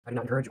I do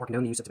not encourage or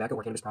condone the use of tobacco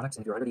or cannabis products,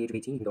 and if you're under the age of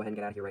 18, you can go ahead and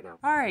get out of here right now.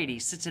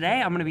 Alrighty, so today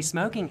I'm going to be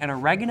smoking an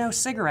oregano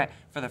cigarette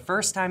for the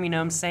first time, you know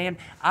what I'm saying?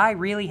 I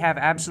really have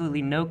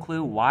absolutely no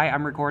clue why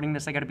I'm recording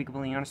this, I gotta be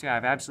completely honest with you, I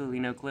have absolutely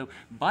no clue.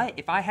 But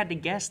if I had to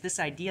guess, this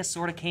idea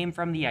sort of came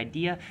from the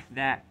idea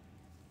that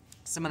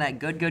some of that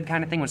good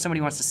kind of thing when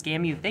somebody wants to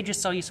scam you, they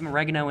just sell you some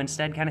oregano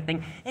instead kind of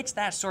thing. It's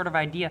that sort of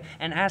idea,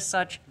 and as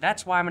such,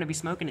 that's why I'm going to be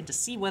smoking it, to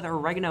see whether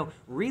oregano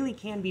really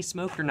can be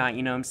smoked or not,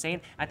 you know what I'm saying?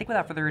 I think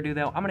without further ado,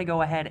 though, I'm going to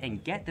go ahead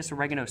and get this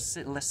oregano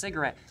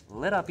cigarette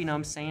lit up, you know what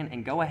I'm saying,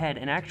 and go ahead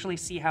and actually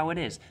see how it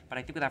is. But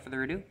I think without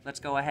further ado, let's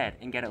go ahead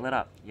and get it lit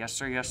up. Yes,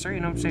 sir, you know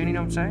what I'm saying, you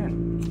know what I'm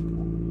saying?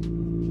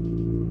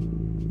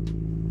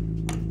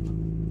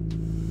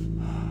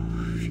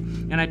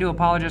 And I do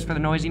apologize for the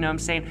noise, you know what I'm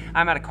saying?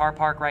 I'm at a car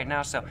park right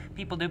now, so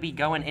people do be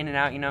going in and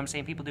out, you know what I'm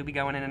saying? People do be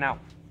going in and out.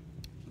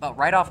 But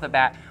right off the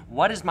bat,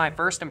 what is my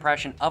first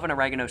impression of an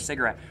oregano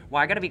cigarette?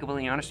 Well, I gotta be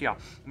completely honest with y'all.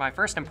 My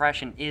first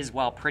impression is,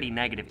 well, pretty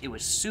negative. It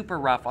was super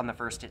rough on the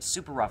first hit,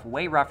 super rough,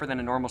 way rougher than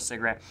a normal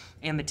cigarette.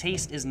 And the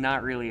taste is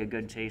not really a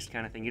good taste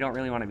kind of thing. You don't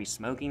really want to be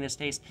smoking this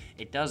taste.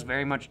 It does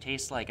very much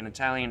taste like an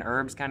Italian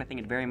herbs kind of thing.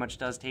 It very much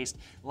does taste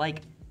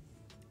like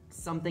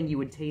something you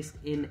would taste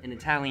in an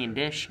Italian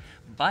dish,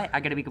 but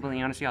I gotta be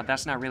completely honest with y'all,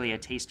 that's not really a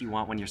taste you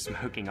want when you're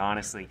smoking,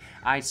 honestly.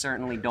 I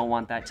certainly don't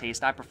want that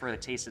taste. I prefer the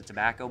taste of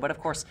tobacco, but of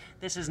course,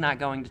 this is not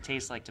going to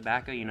taste like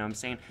tobacco, you know what I'm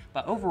saying?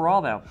 But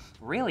overall though,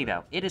 really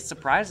though, it is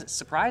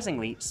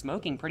surprisingly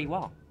smoking pretty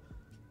well.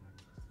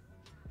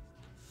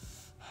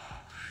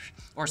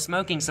 Or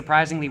smoking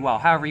surprisingly well,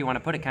 however you want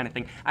to put it kind of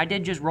thing. I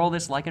did just roll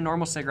this like a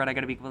normal cigarette, I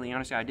gotta be completely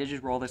honest with you. I did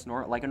just roll this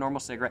like a normal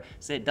cigarette,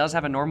 so it does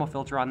have a normal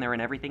filter on there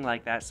and everything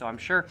like that, so I'm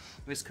sure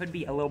this could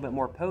be a little bit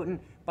more potent,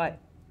 but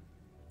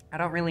I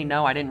don't really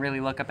know. I didn't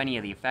really look up any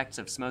of the effects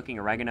of smoking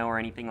oregano or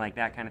anything like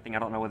that kind of thing. I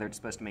don't know whether it's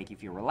supposed to make you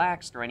feel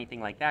relaxed or anything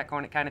like that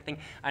kind of thing.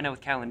 I know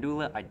with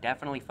calendula, I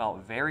definitely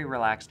felt very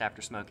relaxed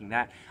after smoking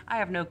that. I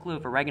have no clue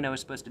if oregano is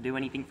supposed to do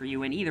anything for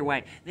you, and either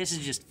way, this is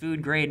just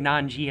food grade,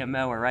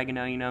 non-GMO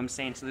oregano, you know what I'm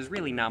saying? So there's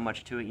really not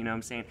much to it, you know what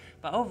I'm saying?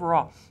 But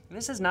overall,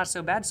 this is not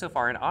so bad so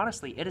far, and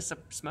honestly, it is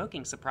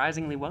smoking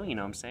surprisingly well, you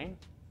know what I'm saying?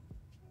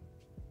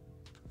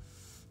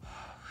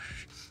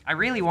 I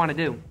really want to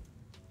do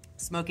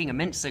smoking a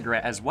mint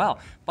cigarette as well,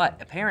 but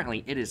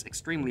apparently it is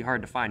extremely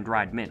hard to find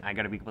dried mint, I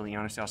gotta be completely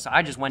honest with y'all. So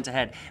I just went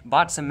ahead,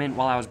 bought some mint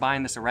while I was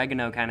buying this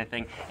oregano kind of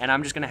thing, and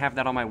I'm just gonna have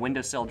that on my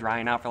windowsill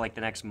drying out for like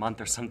the next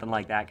month or something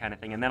like that kind of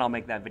thing, and then I'll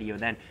make that video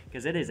then,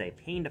 because it is a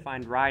pain to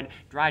find dried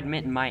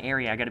mint in my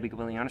area, I gotta be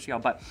completely honest with y'all.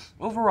 But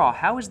overall,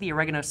 how is the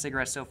oregano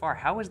cigarette so far?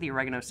 How is the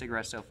oregano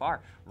cigarette so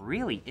far?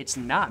 Really, it's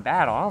not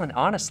bad,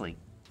 honestly.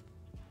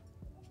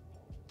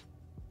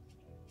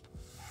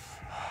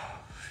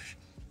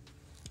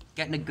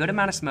 Getting a good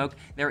amount of smoke.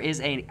 There is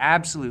an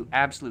absolute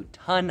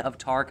ton of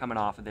tar coming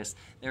off of this.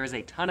 There is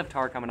a ton of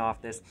tar coming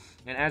off this,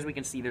 and as we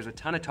can see, there's a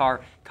ton of tar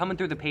coming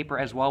through the paper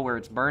as well where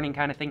it's burning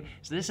kind of thing.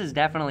 So this is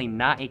definitely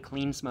not a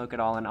clean smoke at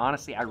all, and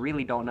honestly, I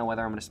really don't know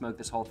whether I'm going to smoke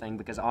this whole thing,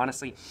 because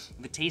honestly,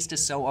 the taste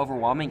is so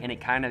overwhelming, and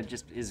it kind of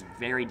just is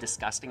very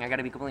disgusting. I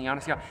gotta be completely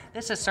honest with y'all.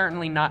 This is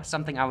certainly not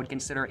something I would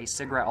consider a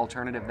cigarette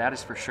alternative, that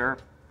is for sure.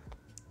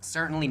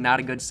 Certainly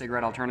not a good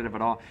cigarette alternative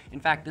at all. In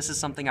fact, this is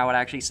something I would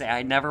actually say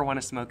I never want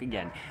to smoke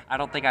again. I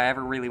don't think I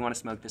ever really want to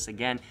smoke this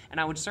again, and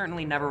I would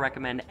certainly never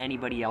recommend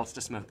anybody else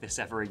to smoke this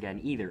ever again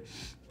either.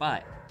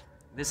 But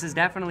this is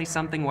definitely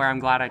something where I'm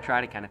glad I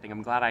tried it kind of thing.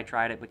 I'm glad I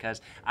tried it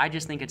because I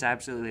just think it's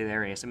absolutely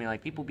hilarious. I mean,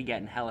 like, people be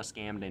getting hella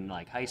scammed in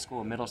like high school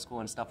and middle school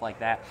and stuff like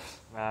that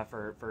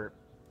for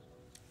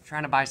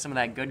trying to buy some of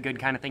that good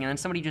kind of thing, and then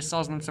somebody just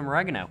sells them some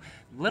oregano.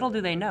 Little do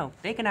they know,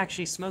 they can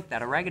actually smoke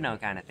that oregano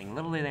kind of thing.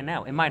 Little do they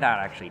know, it might not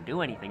actually do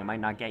anything, it might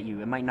not get you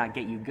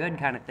good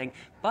kind of thing,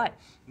 but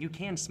you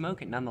can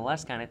smoke it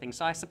nonetheless kind of thing.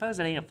 So I suppose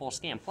it ain't a full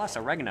scam. Plus,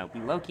 oregano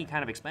be low-key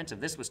kind of expensive.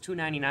 This was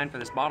 $2.99 for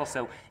this bottle,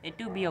 so it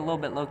do be a little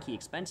bit low-key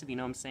expensive, you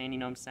know what I'm saying, you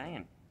know what I'm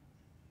saying?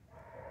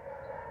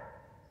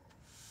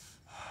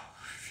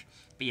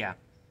 But yeah.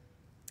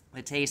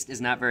 The taste is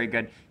not very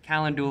good.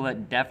 Calendula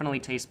definitely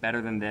tastes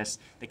better than this.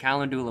 The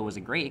Calendula was a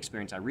great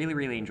experience. I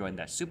really enjoyed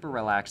that. Super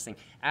relaxing.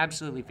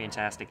 Absolutely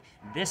fantastic.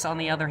 This, on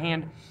the other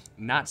hand,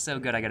 not so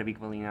good. I gotta be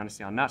completely honest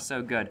with y'all. Not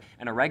so good.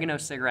 An oregano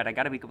cigarette, I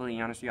gotta be completely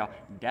honest with y'all,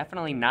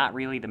 definitely not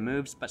really the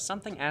moves, but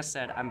something, as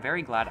said, I'm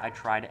very glad I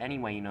tried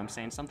anyway, you know what I'm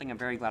saying? Something I'm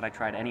very glad I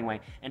tried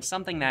anyway, and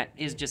something that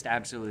is just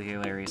absolutely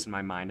hilarious in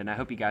my mind, and I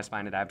hope you guys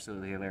find it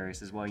absolutely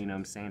hilarious as well, you know what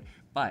I'm saying?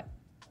 But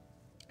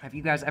have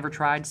you guys ever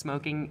tried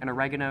smoking an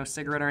oregano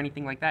cigarette or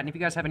anything like that? And if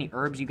you guys have any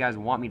herbs you guys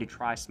want me to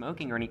try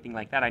smoking or anything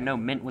like that, I know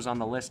mint was on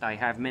the list. I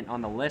have mint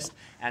on the list,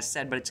 as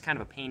said, but it's kind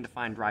of a pain to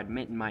find dried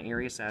mint in my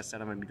area, so as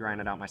said, I'm going to be drying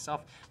it out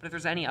myself. But if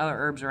there's any other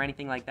herbs or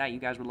anything like that you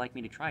guys would like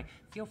me to try,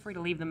 feel free to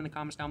leave them in the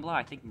comments down below.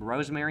 I think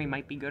rosemary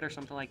might be good or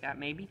something like that,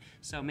 maybe.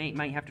 So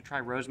might have to try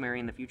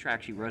rosemary in the future.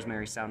 Actually,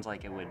 rosemary sounds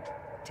like it would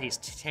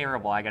taste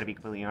terrible, I gotta be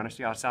completely honest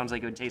with you. It sounds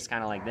like it would taste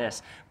kind of like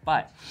this.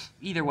 But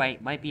either way,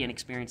 might be an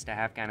experience to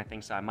have kind of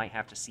thing, so I might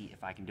have to see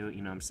if I can do it,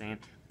 you know what I'm saying?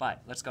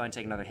 But let's go ahead and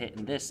take another hit,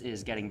 and this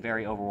is getting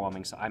very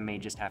overwhelming, so I may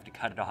just have to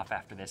cut it off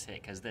after this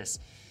hit, because this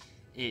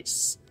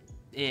it's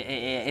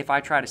if I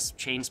try to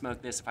chain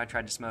smoke this, if I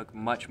tried to smoke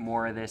much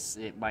more of this,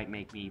 it might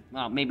make me,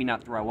 well, maybe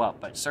not throw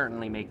up, but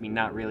certainly make me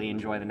not really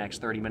enjoy the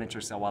next 30 minutes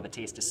or so while the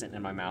taste is sitting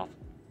in my mouth.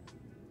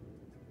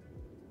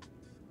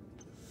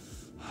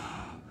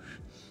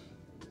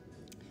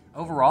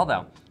 Overall,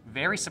 though,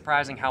 very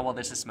surprising how well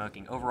this is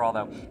smoking. Overall,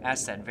 though,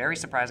 as said, very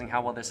surprising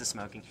how well this is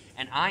smoking.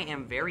 And I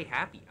am very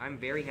happy. I'm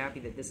very happy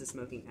that this is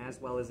smoking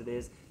as well as it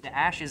is. The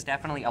ash is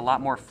definitely a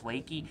lot more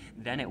flaky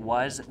than it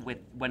was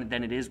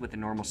than it is with the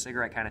normal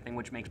cigarette kind of thing,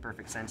 which makes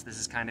perfect sense. This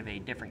is kind of a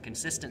different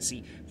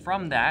consistency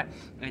from that.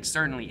 It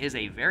certainly is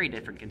a very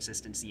different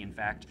consistency, in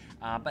fact.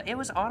 But it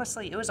was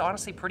honestly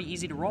pretty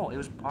easy to roll. It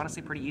was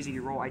honestly pretty easy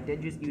to roll. I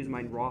did just use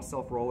my raw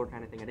self-roller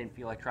kind of thing. I didn't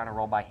feel like trying to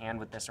roll by hand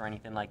with this or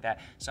anything like that.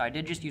 So I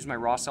did just use my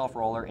raw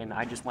self-roller, and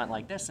I just went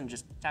like this and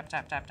just tap,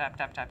 tap, tap, tap,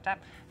 tap, tap,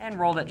 tap, and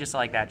rolled it just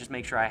like that. Just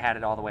make sure I had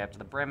it all the way up to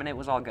the brim, and it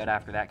was all good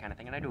after that kind of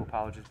thing. And I do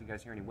apologize if you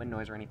guys hear any wind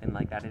noise or anything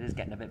like that. It is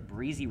getting a bit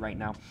breezy right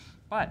now.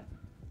 But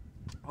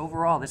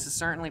overall, this is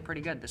certainly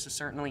pretty good. This is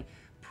certainly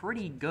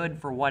pretty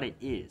good for what it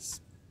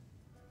is.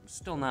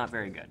 Still not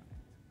very good.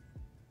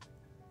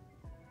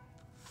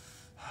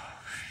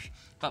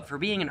 But for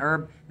being an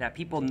herb that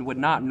people would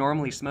not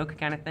normally smoke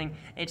kind of thing,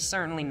 it's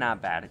certainly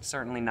not bad. It's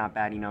certainly not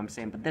bad, you know what I'm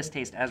saying? But this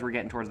taste, as we're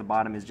getting towards the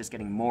bottom, is just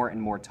getting more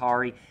and more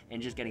tarry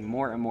and just getting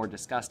more and more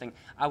disgusting.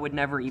 I would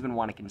never even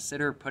want to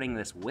consider putting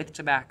this with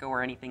tobacco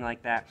or anything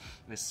like that.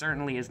 This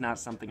certainly is not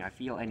something I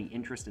feel any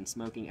interest in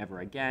smoking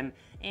ever again,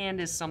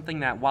 and is something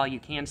that, while you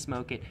can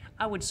smoke it,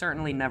 I would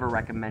certainly never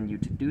recommend you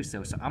to do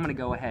so. So I'm going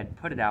to go ahead,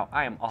 put it out.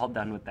 I am all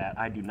done with that.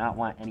 I do not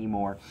want any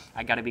more.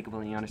 I got to be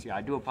completely honest with you.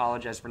 I do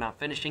apologize for not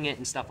finishing it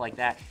and stuff like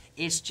that.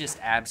 It's just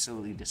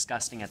absolutely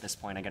disgusting at this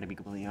point. I got to be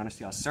completely honest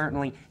with you.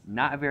 Certainly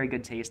not a very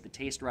good taste. The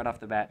taste right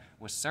off the bat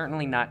was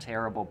certainly not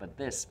terrible, but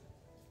this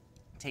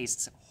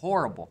tastes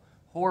horrible.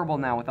 Horrible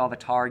now with all the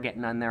tar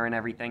getting on there and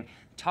everything.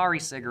 Tarry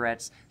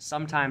cigarettes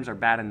sometimes are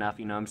bad enough,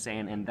 you know what I'm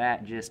saying, and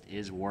that just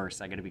is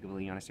worse. I gotta be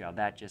completely honest with y'all,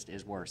 that just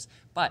is worse.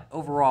 But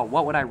overall,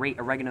 what would I rate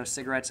Oregano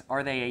cigarettes?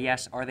 Are they a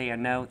yes? Are they a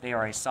no? They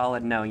are a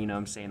solid no, you know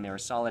what I'm saying. They're a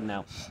solid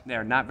no. They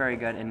are not very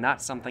good and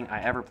not something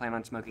I ever plan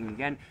on smoking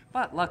again,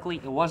 but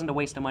luckily it wasn't a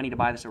waste of money to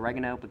buy this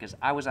oregano because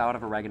I was out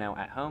of oregano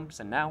at home,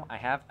 so now I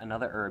have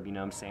another herb, you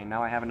know what I'm saying.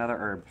 Now I have another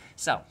herb.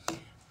 So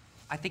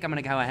I think I'm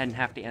going to go ahead and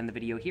have to end the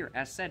video here.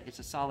 As said, it's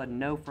a solid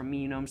no from me,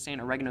 you know what I'm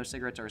saying? Oregano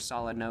cigarettes are a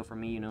solid no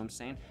from me, you know what I'm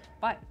saying?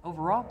 But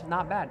overall,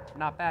 not bad.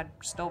 Not bad.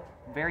 Still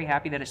very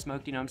happy that it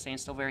smoked, you know what I'm saying?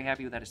 Still very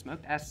happy with that it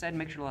smoked. As said,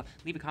 make sure to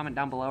leave a comment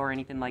down below or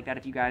anything like that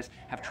if you guys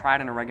have tried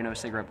an oregano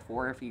cigarette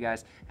before. If you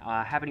guys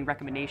have any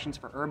recommendations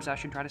for herbs I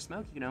should try to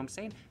smoke, you know what I'm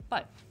saying?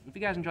 But if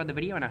you guys enjoyed the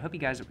video, and I hope you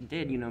guys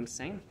did, you know what I'm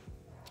saying?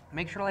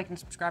 Make sure to like and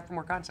subscribe for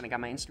more content. I got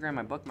my Instagram,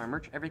 my book, my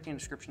merch, everything in the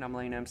description down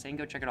below, you know what I'm saying?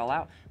 Go check it all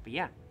out. But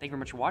yeah, thank you very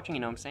much for watching, you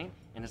know what I'm saying?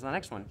 And until the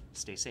next one,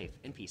 stay safe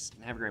and peace,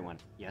 and have a great one.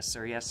 Yes,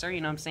 sir, you know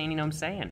what I'm saying? You know what I'm saying?